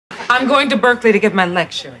I'm going to Berkeley to give my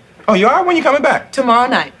lecture. Oh, you are? When you coming back? Tomorrow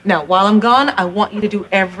night. Now, while I'm gone, I want you to do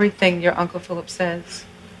everything your Uncle Philip says.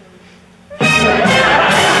 Yo,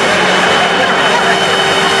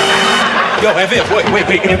 Aunt Viv, wait.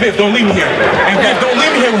 Aunt Viv, don't leave me here. Aunt Viv, don't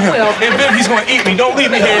leave me here with him. Aunt Viv, he's gonna eat me. Don't leave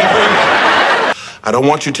me here, Aunt Viv. I don't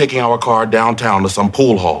want you taking our car downtown to some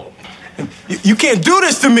pool hall. You can't do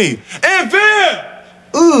this to me. Aunt Viv!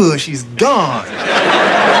 Ooh, she's gone.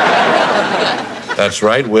 That's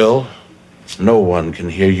right, Will. No one can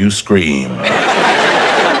hear you scream.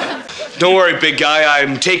 Don't worry, big guy.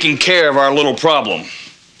 I'm taking care of our little problem.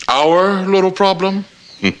 Our little problem?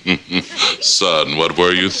 Son, what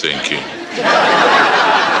were you thinking?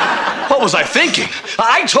 What was I thinking?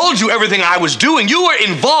 I told you everything I was doing. You were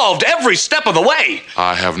involved every step of the way.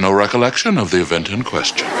 I have no recollection of the event in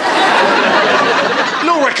question.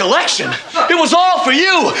 No recollection? It was all for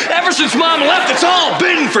you. Ever since Mom left, it's all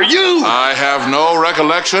been for you. I have no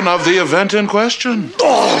recollection of the event in question.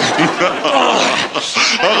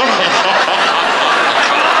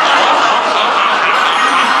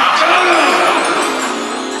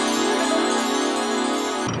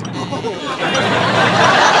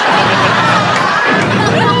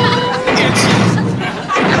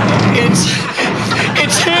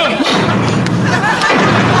 It's him.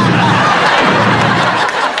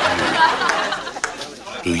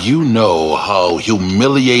 Do you know how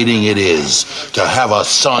humiliating it is to have a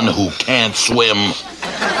son who can't swim?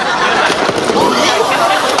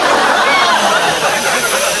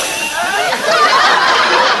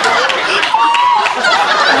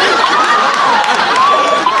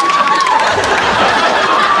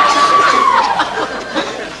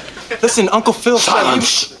 Listen, Uncle Phil...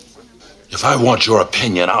 Silence! If I want your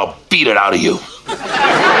opinion, I'll beat it out of you.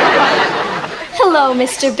 Hello,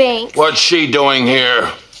 Mr. Banks. What's she doing here?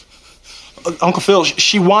 Uncle Phil,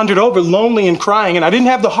 she wandered over lonely and crying, and I didn't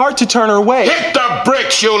have the heart to turn her away. Hit the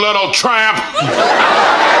bricks, you little tramp!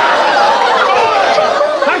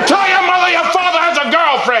 I tell your mother your father has a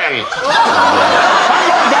girlfriend! I'm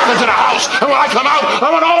going back into the house, and when I come out, I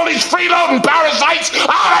want all these freeloading parasites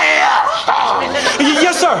out of here!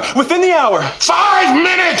 Yes, sir. Within the hour. 5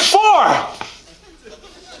 minutes! 4!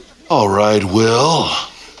 All right, Will.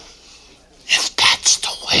 If that's the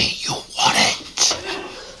way you want it.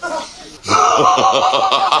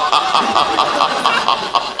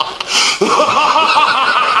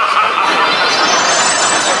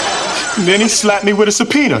 And then he slapped me with a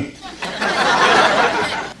subpoena.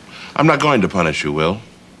 I'm not going to punish you, Will.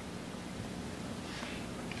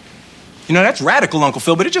 You know, that's radical, Uncle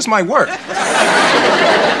Phil, but it just might work.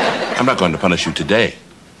 I'm not going to punish you today.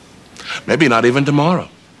 Maybe not even tomorrow.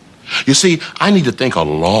 You see, I need to think a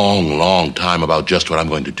long, long time about just what I'm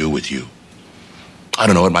going to do with you. I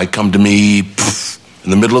don't know, it might come to me in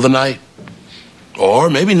the middle of the night. Or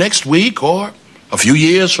maybe next week, or a few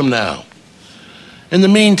years from now. In the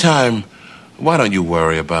meantime, why don't you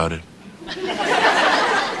worry about it?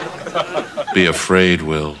 Be afraid,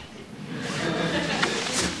 Will.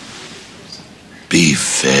 Be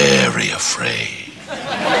very afraid.